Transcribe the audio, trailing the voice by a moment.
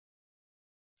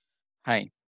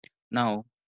Hi. Now,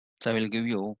 I will give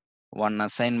you one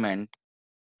assignment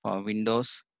for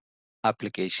Windows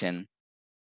application,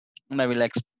 and I will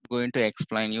going to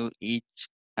explain you each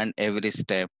and every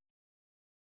step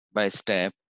by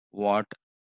step what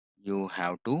you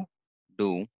have to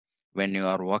do when you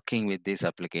are working with this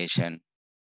application.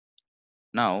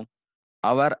 Now,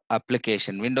 our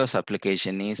application, Windows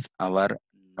application, is our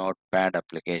Notepad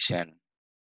application.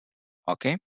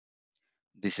 Okay,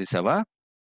 this is our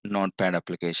Notepad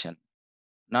application.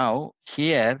 Now,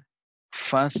 here,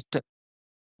 first,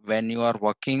 when you are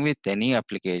working with any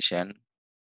application,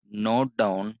 note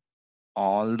down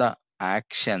all the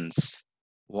actions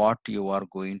what you are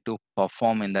going to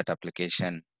perform in that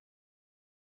application.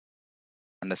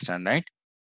 Understand, right?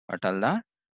 What are the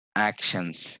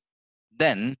actions?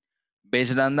 Then,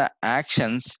 based on the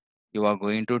actions, you are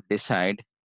going to decide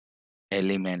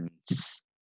elements.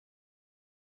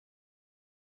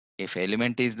 If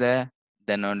element is there,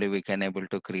 then only we can able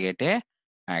to create a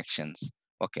actions.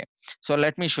 Okay, so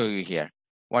let me show you here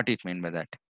what it mean by that.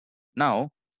 Now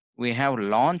we have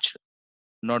launched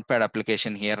Notepad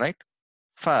application here, right?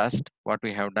 First, what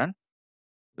we have done,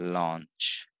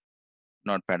 launch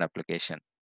Notepad application.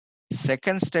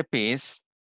 Second step is,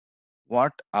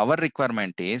 what our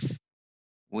requirement is,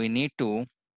 we need to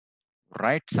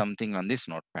write something on this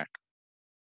Notepad.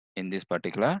 In this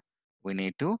particular, we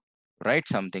need to write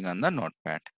something on the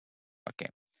Notepad. Okay.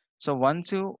 So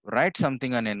once you write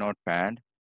something on a Notepad,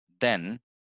 then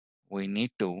we need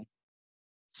to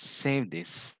save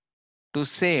this. To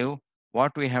save,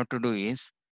 what we have to do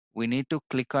is, we need to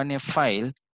click on a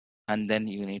file and then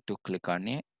you need to click on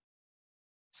a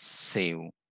save.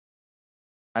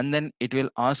 And then it will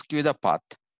ask you the path,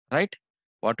 right?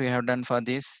 What we have done for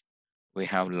this, we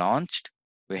have launched,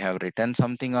 we have written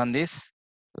something on this,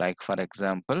 like for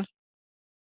example,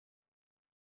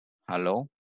 hello,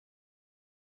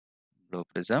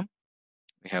 Blueprism.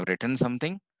 We have written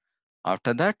something.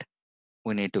 After that,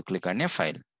 we need to click on a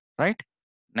file, right?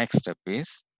 Next step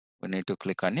is, we need to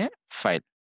click on a file.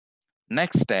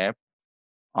 Next step,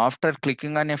 after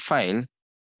clicking on a file,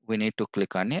 we need to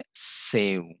click on a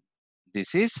save.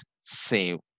 This is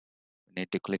save. We need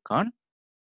to click on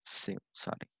save,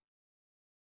 sorry,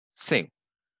 save.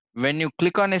 When you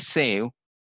click on a save,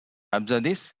 observe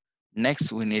this.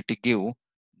 Next, we need to give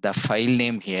the file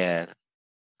name here,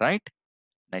 right?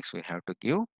 Next, we have to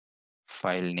give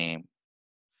file name.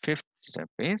 Fifth step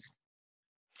is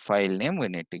file name we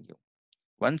need to give.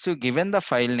 Once you given the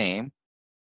file name,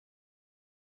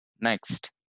 next,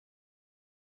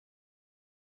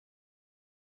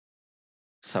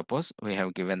 suppose we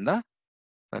have given the,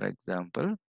 for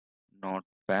example,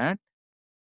 notepad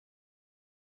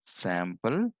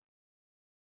sample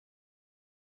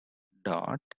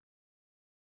dot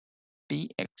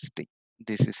txt.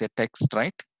 This is a text,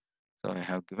 right? So I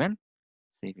have given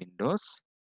C Windows.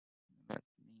 Let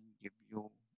me give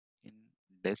you in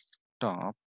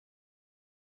desktop.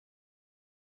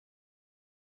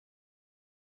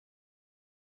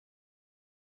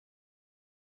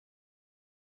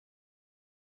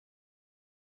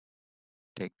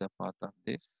 Take the path of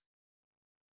this.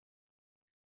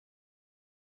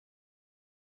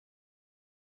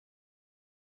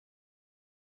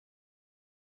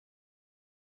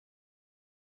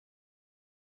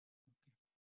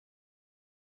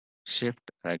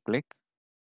 Shift right click,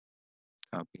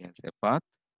 copy as a path.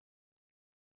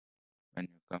 When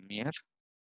you come here,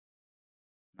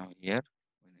 now here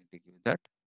we need to give that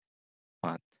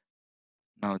path.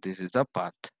 Now this is the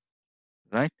path,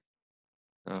 right?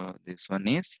 So this one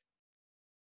is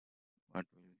what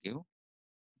we'll give,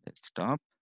 desktop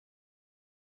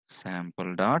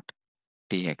sample dot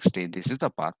txt. This is the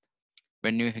path.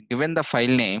 When you have given the file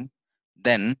name,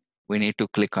 then we need to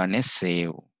click on a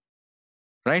save,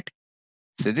 right?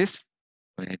 See this?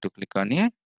 We need to click on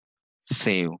a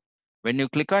save. When you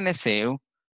click on a save,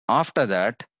 after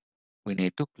that, we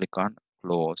need to click on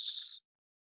close.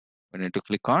 We need to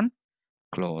click on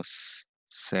close.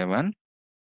 7,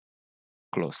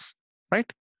 close,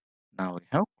 right? Now we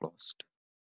have closed.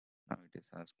 Now it is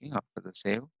asking after the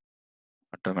save,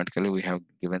 automatically we have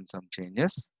given some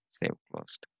changes, save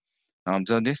closed. Now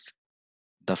observe this,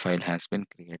 the file has been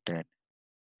created.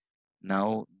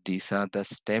 Now these are the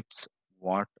steps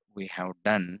what we have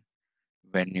done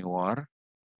when you are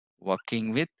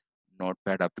working with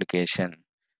Notepad application.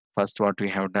 First, what we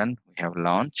have done, we have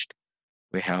launched,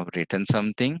 we have written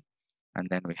something, and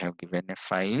then we have given a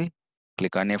file.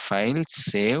 Click on a file,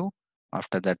 save.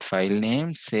 After that file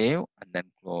name, save, and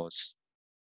then close.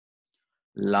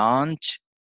 Launch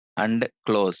and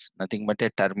close, nothing but a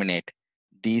terminate.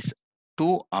 These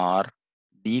two are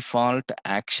default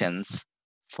actions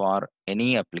for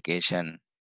any application.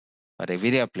 For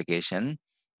every application,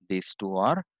 these two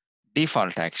are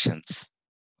default actions.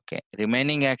 Okay,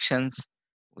 remaining actions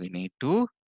we need to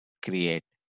create.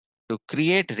 To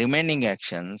create remaining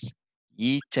actions,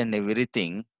 each and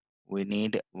everything we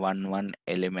need one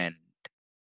element,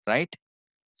 right?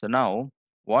 So now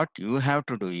what you have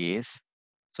to do is,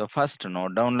 so first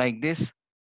note down like this,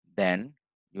 then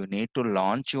you need to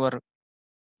launch your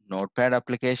Notepad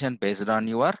application based on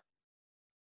your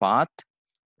path,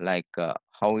 like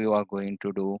how you are going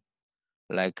to do,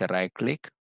 like a right click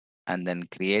and then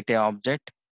create a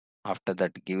object. After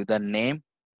that, give the name.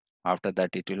 After that,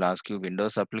 it will ask you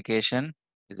Windows application.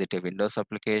 Is it a Windows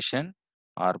application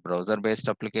or browser based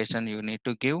application you need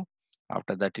to give?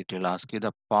 After that, it will ask you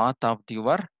the path of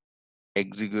your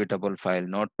executable file,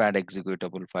 Notepad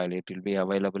executable file. It will be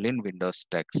available in Windows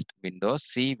text, Windows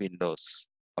C, Windows.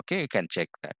 Okay, you can check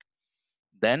that.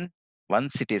 Then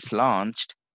once it is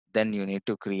launched, then you need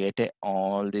to create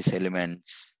all these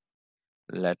elements.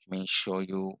 Let me show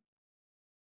you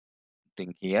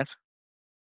thing here.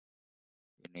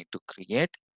 You need to create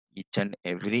each and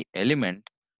every element.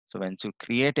 So once you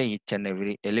create each and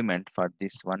every element, for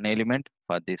this one element,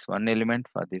 for this one element,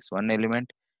 for this one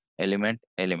element, element,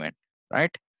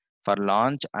 right? For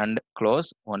launch and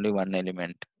close, only one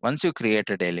element. Once you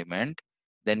created element,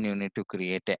 then you need to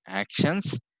create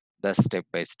actions, the step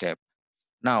by step.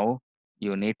 Now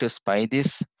you need to spy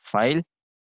this file.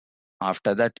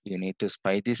 After that, you need to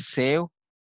spy this save.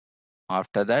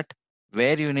 After that,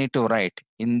 where you need to write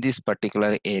in this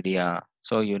particular area,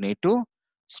 so you need to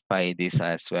spy this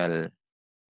as well,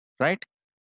 right?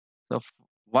 So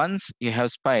once you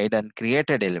have spied and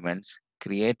created elements,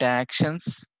 create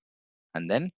actions and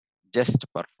then just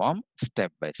perform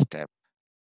step by step.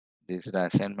 This is the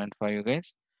assignment for you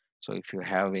guys. So if you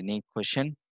have any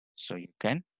question, so you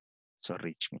can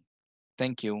reach me.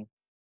 Thank you.